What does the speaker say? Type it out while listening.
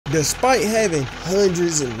Despite having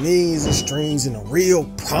hundreds and millions of streams and a real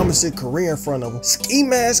promising career in front of him, Ski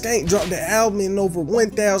Mask ain't dropped the album in over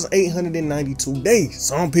 1,892 days.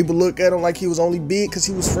 Some people look at him like he was only big because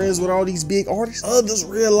he was friends with all these big artists. Others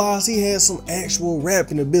realize he had some actual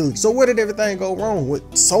rapping ability. So where did everything go wrong?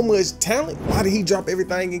 With so much talent, why did he drop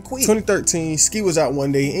everything and quit? 2013, Ski was out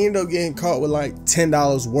one day. He ended up getting caught with like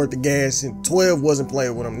 $10 worth of gas and 12 wasn't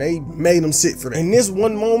playing with him. They made him sit for that. In this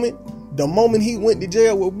one moment, the moment he went to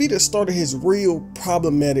jail will be the start of his real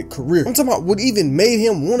problematic career. I'm talking about what even made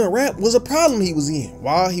him want to rap was a problem he was in.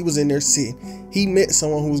 While he was in there sitting, he met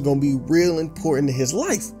someone who was going to be real important to his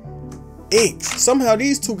life. X. Somehow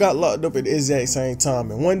these two got locked up at the exact same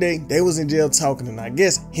time, and one day they was in jail talking, and I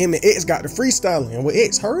guess him and X got to freestyling, and when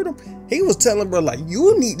X heard him, he was telling bro like,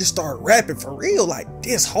 you need to start rapping for real, like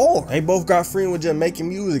this hard. They both got free and was just making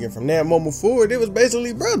music, and from that moment forward, it was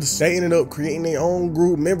basically brothers. They ended up creating their own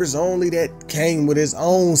group, members only, that came with its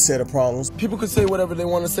own set of problems. People could say whatever they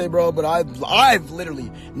want to say, bro, but I've literally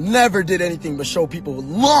never did anything but show people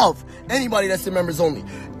love. Anybody that's in members only.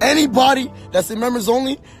 Anybody that's in members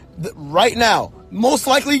only, right now, most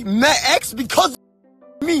likely met X because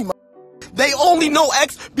of me. They only know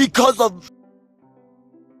X because of...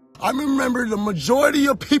 I remember the majority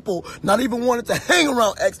of people not even wanted to hang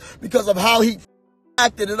around X because of how he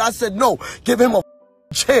acted, and I said, no, give him a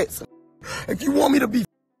chance. If you want me to be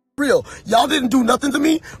real, y'all didn't do nothing to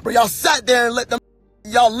me, but y'all sat there and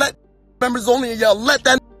let members only, and y'all let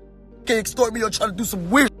that extort me or try to do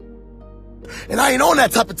some weird shit. And I ain't on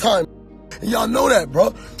that type of time. And y'all know that,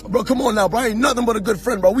 bro. Bro, come on now, bro. I ain't nothing but a good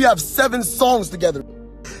friend, bro. We have 7 songs together.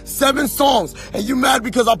 7 songs. And you mad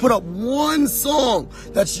because I put up one song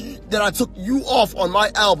that I took you off on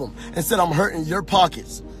my album and said I'm hurting your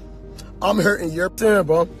pockets. I'm hurting your... Damn,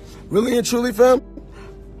 bro. Really and truly, fam,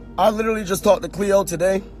 I literally just talked to Cleo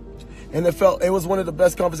today, and it was one of the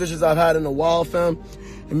best conversations I've had in a while, fam.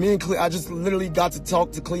 And me and Cleo, I just literally got to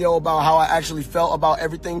talk to Cleo about how I actually felt about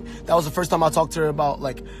everything. That was the first time I talked to her about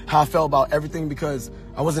like how I felt about everything, because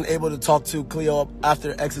I wasn't able to talk to Cleo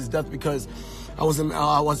after X's death because I wasn't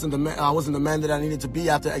the man that I needed to be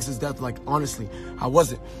after X's death. Like, honestly, I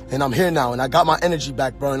wasn't. And I'm here now, and I got my energy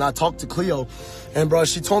back, bro. And I talked to Cleo, and bro,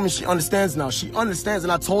 she told me she understands now. She understands,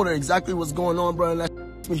 and I told her exactly what's going on, bro. And that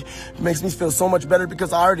makes me feel so much better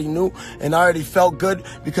because I already knew, and I already felt good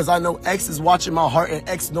because I know X is watching my heart, and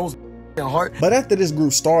X knows my heart. But after this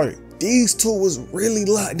group started, these two was really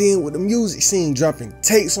locked in with the music scene, dropping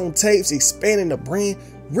tapes on tapes, expanding the brand,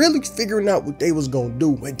 really figuring out what they was gonna do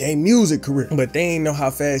with their music career. But they ain't know how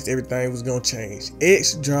fast everything was gonna change.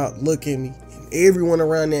 X dropped Look At Me, and everyone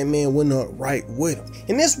around that man went up right with him.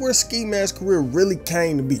 And that's where Ski Mask's career really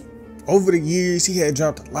came to be. Over the years, he had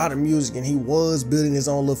dropped a lot of music, and he was building his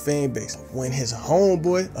own little fan base. When his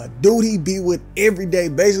homeboy, a dude he be with every day,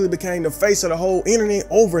 basically became the face of the whole internet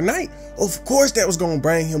overnight, of course that was gonna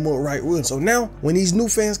bring him up right with him. So now, when these new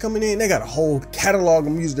fans coming in, they got a whole catalog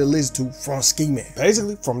of music to listen to from Ski Mask.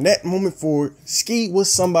 Basically, from that moment forward, Ski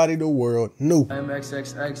was somebody the world knew. I'm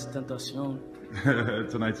XXX Tentacion.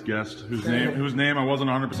 Tonight's guest, whose name I wasn't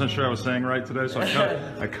 100% sure I was saying right today, so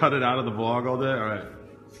I cut it out of the vlog all day. All right.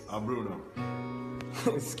 Bruno.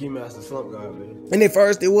 Ski Master Slump guy, man. And at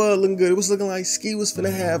first it was looking good. It was looking like Ski was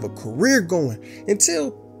finna have a career going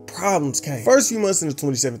until problems came. First few months into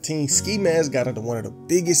 2017, Ski Mask got into one of the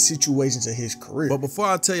biggest situations of his career. But before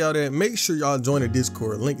I tell y'all that, make sure y'all join the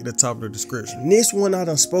Discord, link at the top of the description. And this one I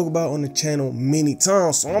done spoke about on the channel many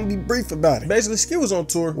times, so I'm gonna be brief about it. Basically, Ski was on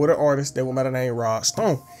tour with an artist that went by the name Rod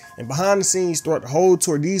Stone. And behind the scenes, throughout the whole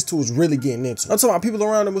tour, these two was really getting into it. I'm talking about people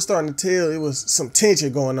around them was starting to tell it was some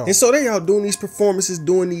tension going on. And so they all doing these performances,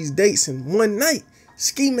 doing these dates, and one night,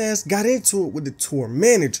 Ski Mask got into it with the tour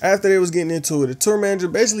manager. After they was getting into it, the tour manager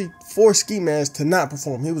basically forced Ski Mask to not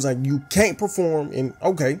perform. He was like, you can't perform, and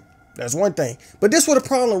okay, that's one thing. But this where the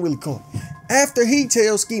problem really comes. After he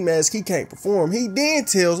tells Ski Mask he can't perform, he then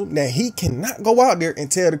tells him that he cannot go out there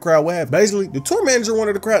and tell the crowd what happened. Basically, the tour manager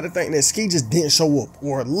wanted the crowd to think that Ski just didn't show up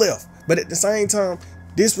or left. But at the same time,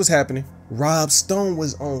 this was happening. Rod Stone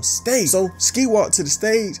was on stage. So Ski walked to the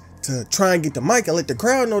stage to try and get the mic and let the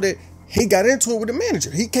crowd know that he got into it with the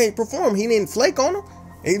manager. He can't perform. He didn't flake on him.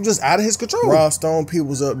 He was just out of his control. Rod's Stone people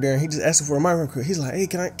was up there, and he just asked for a mic real quick. He's like, hey,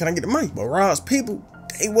 can I get the mic? But Rod's people,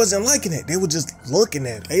 they wasn't liking it. They were just looking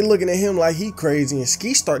at it. They looking at him like he crazy, and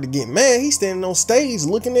Ski started to get mad. He's standing on stage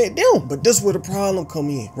looking at them. But this where the problem come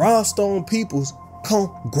in. Rod Stone peoples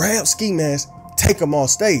come grab Ski Mask, take him off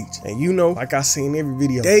stage. And you know, like I seen in every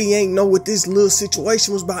video, they ain't know what this little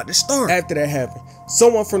situation was about to start. After that happened,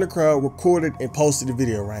 someone from the crowd recorded and posted the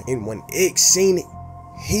video, right? And when X seen it,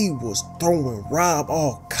 he was throwing Rob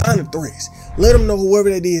all kind of threats. Let him know whoever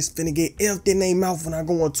that is finna get F'd in their mouth when I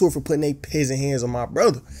go on tour for putting they peasant hands on my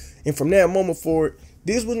brother. And from that moment forward,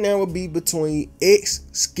 this would now be between X,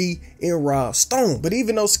 Ski, and Rob Stone. But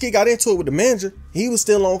even though Ski got into it with the manager, he was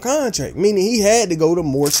still on contract, meaning he had to go to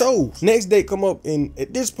more shows. Next day come up, and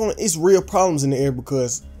at this point, it's real problems in the air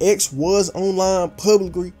because X was online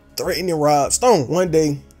publicly threatening Rob Stone. One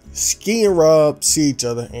day, Ski and Rob see each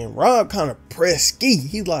other, and Rob kind of pressed Ski.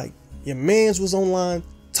 He's like, your mans was online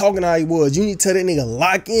talking how he was. You need to tell that nigga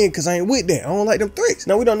lock in because I ain't with that. I don't like them threats.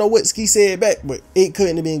 Now, we don't know what Ski said back, but it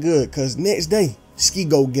couldn't have been good because next day, Ski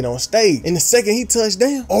go get on stage. And the second he touched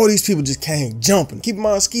down, all these people just came jumping. Keep in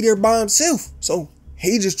mind, Ski there by himself. So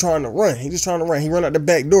he just trying to run. He run out the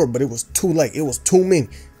back door, but it was too late. It was too many.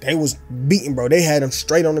 They was beating, bro. They had him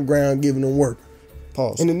straight on the ground giving him work.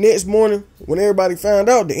 Pause. And the next morning, when everybody found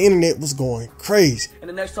out, the internet was going crazy. And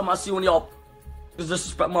the next time I see one of y'all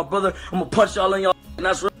disrespect my brother, I'm gonna punch y'all in y'all. And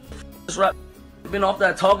that's real. That's right. Been off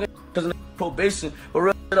that talking because of probation. But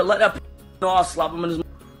real, let that know I'll slap him in his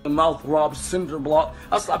mouth, Rob Cinder Block.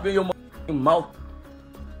 I'll slap you in your mouth.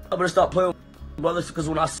 I better stop playing with my brothers because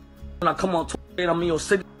when I come on tour and I'm in your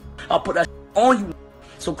city, I'll put that on you.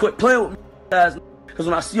 So quit playing with me, guys. Because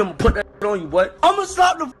when I see him, I'll put that on you, boy. I'm gonna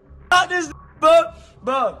slap the out this, bro.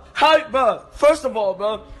 Bro, first of all,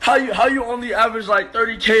 bro, how you only average like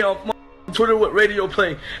 30K on Twitter with radio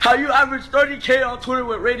play? How you average 30K on Twitter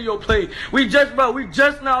with radio play? We just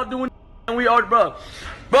now doing and we are, bro.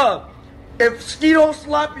 If Ski don't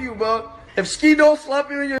slap you, bro. If Ski don't slap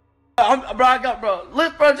you in your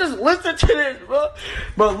just listen to this, bro.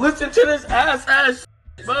 Bro, listen to this ass,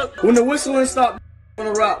 bro. When the whistling stop on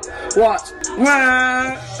the rock, watch.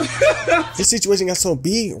 This situation got so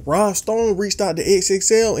big, Rob Stone reached out to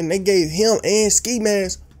XXL and they gave him and Ski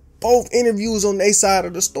Mask both interviews on their side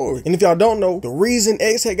of the story. And if y'all don't know, the reason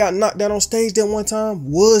X had got knocked down on stage that one time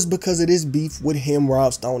was because of this beef with him,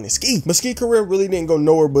 Rob Stone, and Ski. But Ski's career really didn't go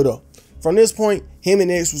nowhere but up. From this point, him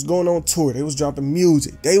and X was going on tour. They was dropping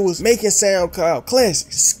music. They was making SoundCloud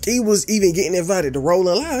classics. Ski was even getting invited to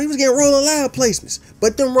Rolling Loud. He was getting Rolling Loud placements.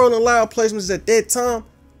 But them Rolling Loud placements at that time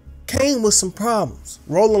came with some problems.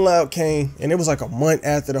 Rolling Loud came, and it was like a month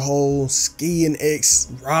after the whole Ski and X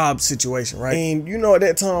Rob situation, right? And you know, at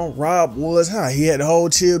that time, Rob was high. He had the whole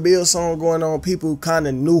Chill Bill song going on. People kind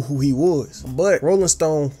of knew who he was. But Rolling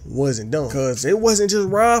Stone wasn't done, because it wasn't just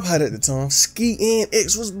Rob hot at the time. Ski and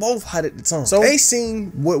X was both hot at the time. So they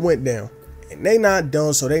seen what went down, and they not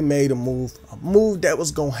done, so they made a move that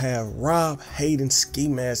was gonna have Rob hating Ski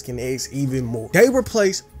Mask and X even more. They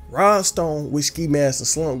replaced Rob Stone with Ski Mask and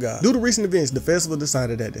Slump God. Due to recent events, the festival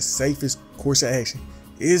decided that the safest course of action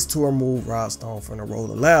is to remove Rob Stone from the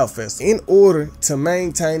Rolling Loud Festival in order to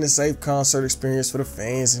maintain a safe concert experience for the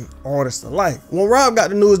fans and artists alike. When Rob got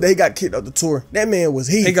the news that he got kicked off the tour, that man was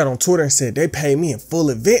heated. He got on Twitter and said they paid me in full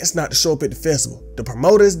advance not to show up at the festival. The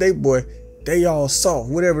promoters, they all saw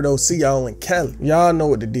whatever those see y'all in Cali. Y'all know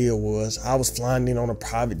what the deal was. I was flying in on a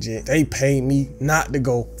private jet. They paid me not to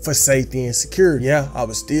go for safety and security. Yeah, I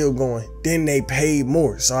was still going. Then they paid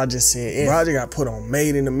more. So I just said, yeah, Roger got put on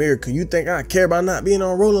Made in America. You think I care about not being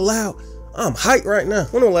on Rolling Loud? I'm hyped right now.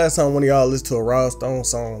 When was the last time one of y'all listened to a Rob Stone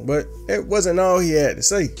song? But it wasn't all he had to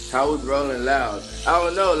say. How was Rolling Loud? I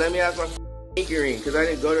don't know. Let me ask my pinky ring, because I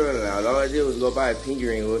didn't go to Rolling Loud. All I did was go buy a pinky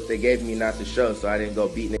ring, which they gave me not to show, so I didn't go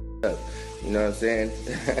beating it up. You know what I'm saying?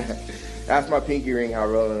 Ask my pinky ring how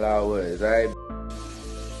Rolling Loud was, alright?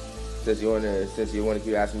 Since you wanna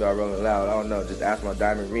keep asking me about Rolling Loud, I don't know, just ask my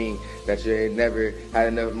diamond ring that you ain't never had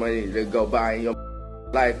enough money to go buy in your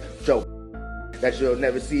life, that you'll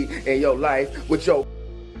never see in your life with your.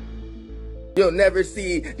 You'll never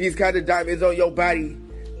see these kind of diamonds on your body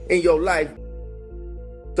in your life.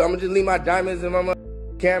 So I'm gonna just leave my diamonds in my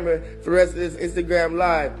camera for the rest of this Instagram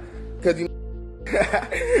live, cause you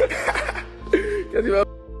cause you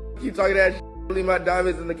keep talking that shit. Leave my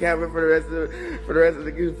diamonds in the camera for the rest of the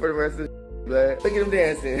man. Look at him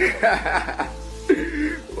dancing.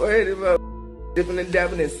 Wait a minute, dipping and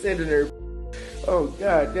dabbing and sending her. Oh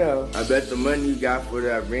god damn. I bet the money you got for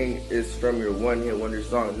that ring is from your one-hit wonder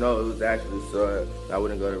song. No, it was actually so I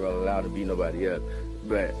wouldn't go to Rolling Loud to beat nobody up.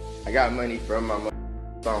 But I got money from my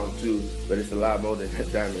song too, but it's a lot more than a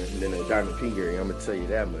diamond pinky ring, I'm gonna tell you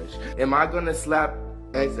that much. Am I gonna slap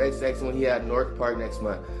XXX when he at North Park next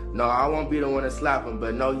month? No, I won't be the one to slap him,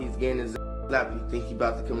 but no, he's getting his slap. You think he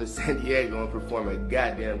about to come to San Diego and perform a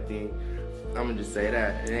goddamn thing? I'm gonna just say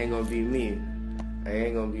that. It ain't gonna be me. It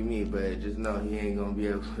ain't gonna be me, but just know he ain't gonna be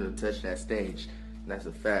able to touch that stage. That's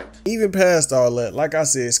a fact. Even past all that, like I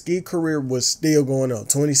said, Ski career was still going up.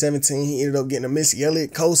 2017, he ended up getting a Missy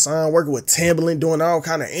Elliott co-sign, working with Timbaland, doing all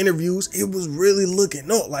kind of interviews. It was really looking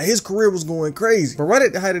up. Like, his career was going crazy. But right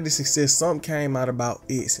at the height of the success, something came out about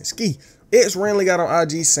X and Ski. X randomly got on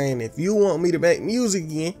IG saying, if you want me to make music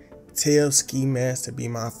again, tell Ski Mask to be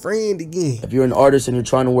my friend again. If you're an artist and you're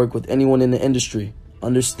trying to work with anyone in the industry,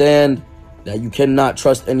 understand that you cannot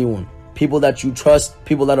trust anyone. People that you trust,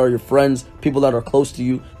 people that are your friends, people that are close to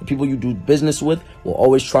you, the people you do business with will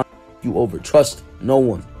always try you over. Trust no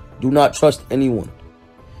one. Do not trust anyone.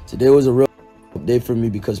 Today was a real day for me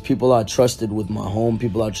because people I trusted with my home,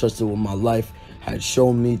 people I trusted with my life had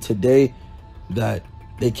shown me today that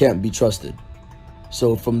they can't be trusted.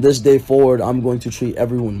 So from this day forward, I'm going to treat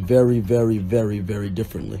everyone very, very, very, very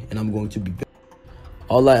differently. And I'm going to be...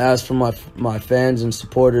 All I ask from my fans and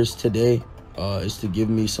supporters today is to give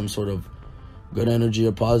me some sort of good energy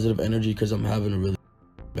or positive energy because I'm having a really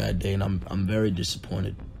bad day and I'm very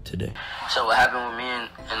disappointed today. So what happened with me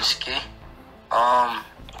and Ski,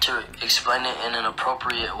 to explain it in an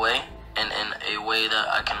appropriate way and in a way that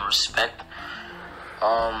I can respect,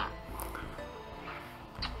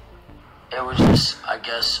 it was just, I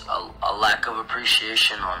guess, a lack of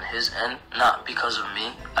appreciation on his end, not because of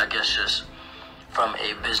me, I guess just from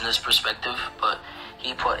a business perspective, but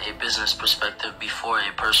he put a business perspective before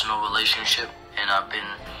a personal relationship, and I've been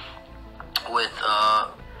with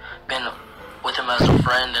him as a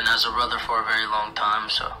friend and as a brother for a very long time.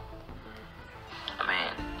 So I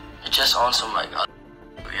mean, it's just on some like, to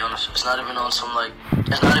be honest, it's not even on some like,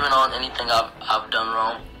 it's not even on anything I've done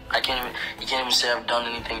wrong. You can't even say I've done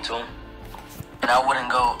anything to him, and I wouldn't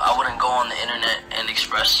go on the internet and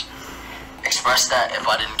express that if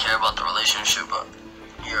I didn't care about the relationship. But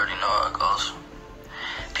you already know how it goes.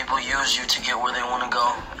 People use you to get where they want to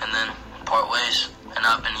go and then part ways, and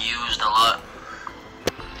I've been used a lot,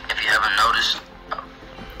 if you haven't noticed.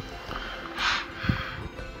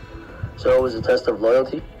 So it was a test of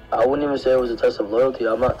loyalty? I wouldn't even say it was a test of loyalty.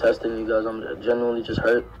 I'm not testing you guys. I'm genuinely just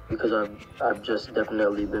hurt because I've just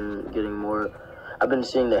definitely been getting more. I've been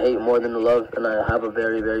seeing the hate more than the love, and I have a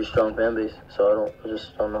very, very strong fan base. So I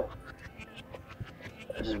just don't know.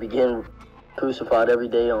 I just begin crucified every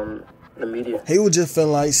day on the media. He was just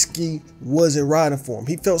feeling like Ski wasn't riding for him.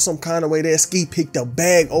 He felt some kind of way that Ski picked a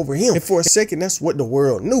bag over him. And for a second, that's what the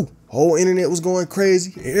world knew. Whole internet was going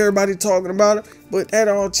crazy. Everybody talking about it. But that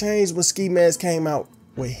all changed when Ski Mask came out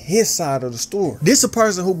with his side of the story. This a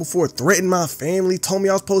person who before threatened my family, told me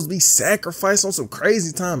I was supposed to be sacrificed on some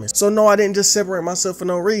crazy timing. So no, I didn't just separate myself for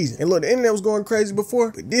no reason. And look, the internet was going crazy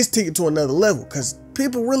before, but this took it to another level because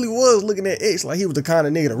people really was looking at X like he was the kind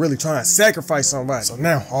of nigga to really try and sacrifice somebody. So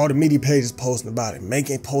now all the media pages posting about it,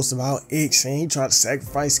 making posts about X saying he tried to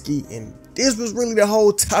sacrifice Ski, and this was really the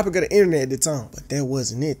whole topic of the internet at the time. But that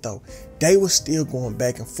wasn't it though. They were still going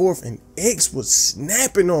back and forth and X was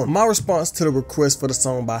snapping on him. My response to the request for the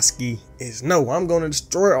song by Ski is no, I'm gonna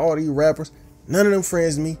destroy all these rappers. None of them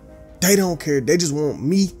friends with me. They don't care. They just want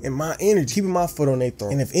me and my energy, keeping my foot on their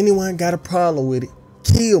throat. And if anyone got a problem with it,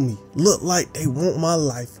 kill me. Look like they want my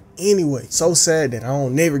life anyway. So sad that I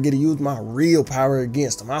don't never get to use my real power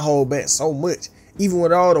against them. I hold back so much. Even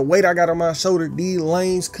with all the weight I got on my shoulder, these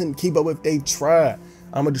lames couldn't keep up if they tried.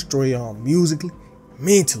 I'ma destroy y'all musically,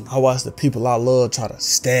 mentally. I watch the people I love try to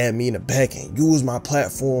stab me in the back and use my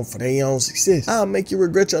platform for their own success. I'll make you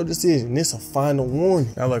regret your decision. This a final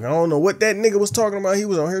warning. Now look, I don't know what that nigga was talking about. He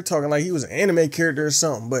was on here talking like he was an anime character or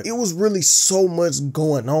something, but it was really so much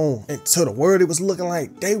going on. And to the world, it was looking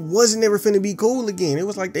like they wasn't ever finna be cool again. It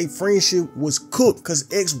was like their friendship was cooked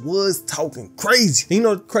because X was talking crazy. You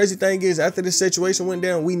know, the crazy thing is, after this situation went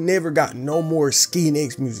down, we never got no more Ski and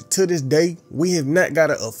X music. To this day, we have not got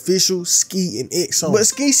an official Ski and X song. But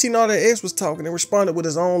Ski seen all that X was talking and responded with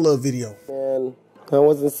his own little video. Man, I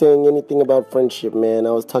wasn't saying anything about friendship, man.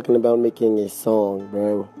 I was talking about making a song,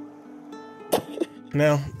 bro.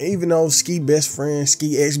 Now, even though Ski best friend,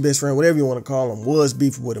 Ski ex-best friend, whatever you want to call him, was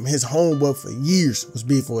beefing with him, his homeboy for years was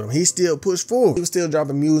beefing with him, he still pushed forward. He was still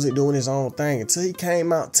dropping music, doing his own thing until he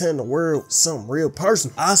came out telling the world something real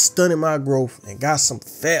personal. I stunted my growth and got some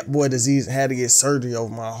fat boy disease and had to get surgery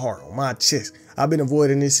over my heart, on my chest. I've been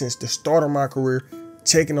avoiding this since the start of my career,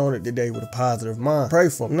 checking on it today with a positive mind. Pray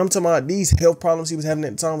for him. And I'm talking about these health problems he was having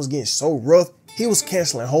at the time was getting so rough, he was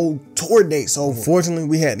canceling whole tour dates over. Unfortunately,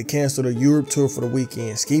 we had to cancel the Europe tour for the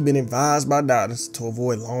weekend. Ski been advised by doctors to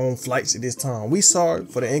avoid long flights at this time. We sorry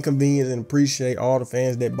for the inconvenience and appreciate all the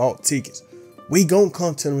fans that bought tickets. We gonna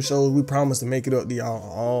come to them shows. We promise to make it up to y'all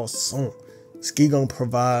all soon. Ski gonna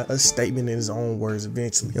provide a statement in his own words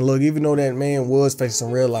eventually. And look, even though that man was facing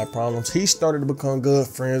some real life problems, he started to become good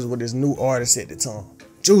friends with his new artist at the time,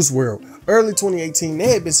 Juice WRLD. Early 2018, they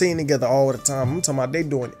had been singing together all the time. I'm talking about they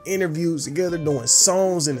doing interviews together, doing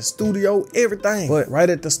songs in the studio, everything. But right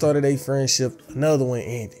at the start of their friendship, another one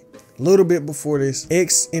ended. A little bit before this,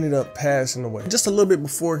 X ended up passing away. Just a little bit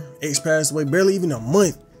before X passed away, barely even a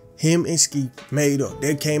month, him and Ski made up.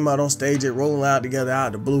 They came out on stage at Rolling Loud together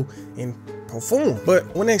out of the blue and performed.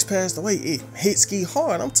 But when X passed away, it hit Ski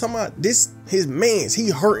hard. I'm talking about this, his mans, he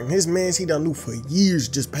hurting. His mans he done knew for years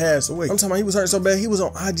just passed away. I'm talking about he was hurting so bad, he was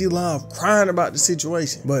on IG Live crying about the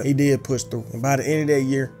situation. But he did push through. And by the end of that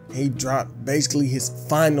year, he dropped basically his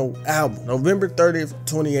final album. November 30th,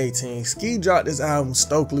 2018, Ski dropped this album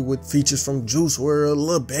Stokely with features from Juice WRLD,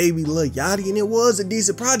 Lil Baby, Lil Yachty, and it was a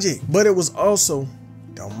decent project. But it was also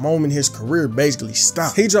the moment his career basically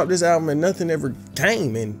stopped. He dropped this album and nothing ever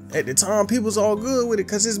came, and at the time people was all good with it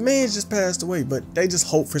because his man just passed away, but they just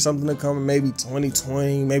hoped for something to come in maybe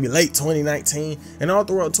 2020, maybe late 2019. And all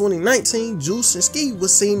throughout 2019, Juice and Ski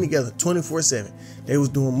was seen together 24/7. They was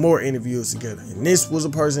doing more interviews together, and this was a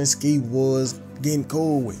person Ski was getting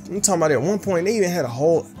cool with. I'm talking about at one point they even had a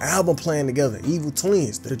whole album playing together, Evil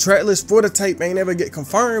Twins. The track list for the tape ain't ever get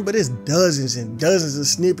confirmed, but it's dozens and dozens of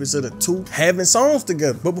snippets of the two having songs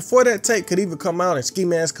together. But before that tape could even come out and Ski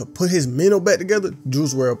Mask could put his mental back together,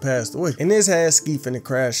 Juice WRLD passed away. And this had Ski finna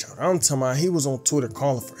crash out. I'm talking about he was on Twitter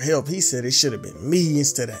calling for help. He said it should have been me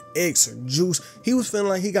instead of X or Juice. He was feeling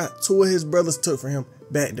like he got two of his brothers took from him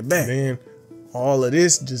back to back. Then all of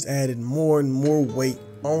this just added more and more weight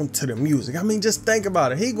onto the music. I mean, just think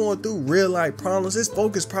about it. He going through real life problems. His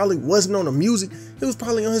focus probably wasn't on the music. It was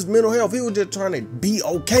probably on his mental health. He was just trying to be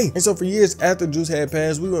okay. And so for years after Juice had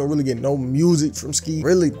passed, we wouldn't really get no music from Ski.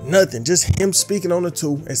 Really nothing. Just him speaking on the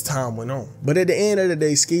two as time went on. But at the end of the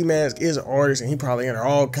day, Ski Mask is an artist and he probably entered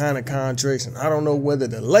all kind of contracts. And I don't know whether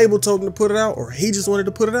the label told him to put it out or he just wanted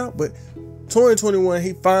to put it out, but 2021,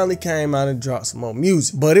 he finally came out and dropped some more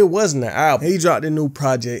music. But it wasn't an album. He dropped a new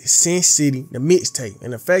project, Sin City, the mixtape.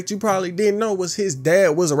 And the fact you probably didn't know was his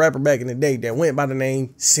dad was a rapper back in the day that went by the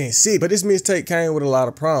name Sin City. But this mixtape came with a lot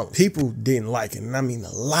of problems. People didn't like it. And I mean,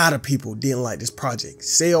 a lot of people didn't like this project.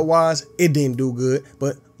 Sale-wise, it didn't do good.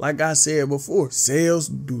 But like I said before, sales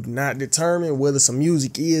do not determine whether some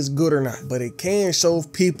music is good or not. But it can show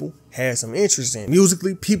if people had some interest in it.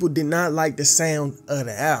 Musically, people did not like the sound of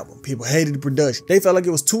the album. People hated the production. They felt like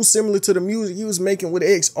it was too similar to the music he was making with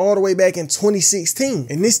X all the way back in 2016.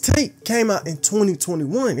 And this tape came out in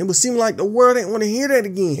 2021. It would seem like the world didn't want to hear that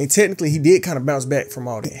again. And technically, he did kind of bounce back from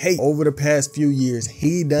all that hate. Over the past few years,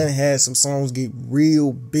 he done had some songs get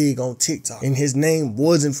real big on TikTok. And his name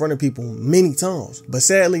was in front of people many times. But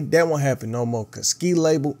sadly, that won't happen no more because Ski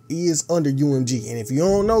label is under UMG. And if you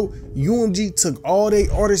don't know, UMG took all their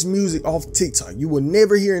artist music off TikTok. You will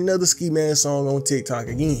never hear another Ski Man song on TikTok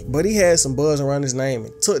again. But he had some buzz around his name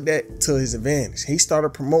and took that to his advantage. He started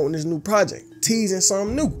promoting his new project, teasing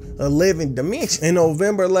something new, 11th Dimension. In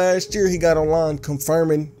November last year, he got online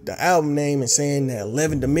confirming the album name and saying that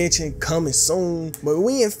 11th Dimension coming soon. But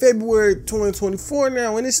we in February 2024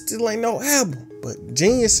 now and it still ain't no album. But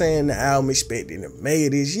Genius saying the album expected in May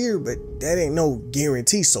of this year, but that ain't no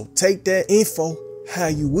guarantee. So take that info how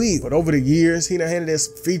you will. But over the years, he done had his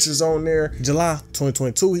features on there. July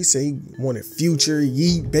 2022, he said he wanted Future,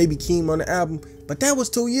 Yeet, Baby Keem on the album. But that was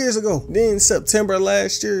 2 years ago. Then September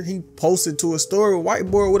last year, he posted to a story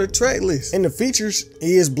whiteboard with a track list. And the features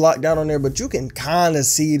is blocked out on there, but you can kind of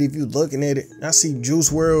see it if you're looking at it. I see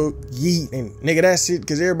Juice WRLD, Yeet, and nigga, that's it,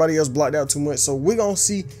 because everybody else blocked out too much. So we're gonna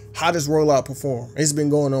see how this rollout perform. It's been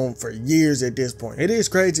going on for years at this point. It is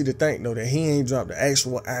crazy to think though that he ain't dropped the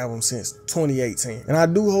actual album since 2018. And I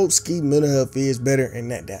do hope Ski mental health is better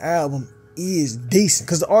and that the album is decent.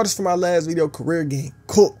 Cause the artist from my last video, career getting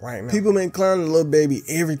cooked right now. People been clowning Lil Baby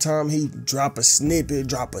every time he drop a snippet,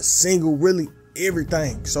 drop a single, really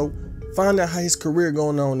everything. So find out how his career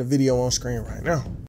going on in the video on screen right now.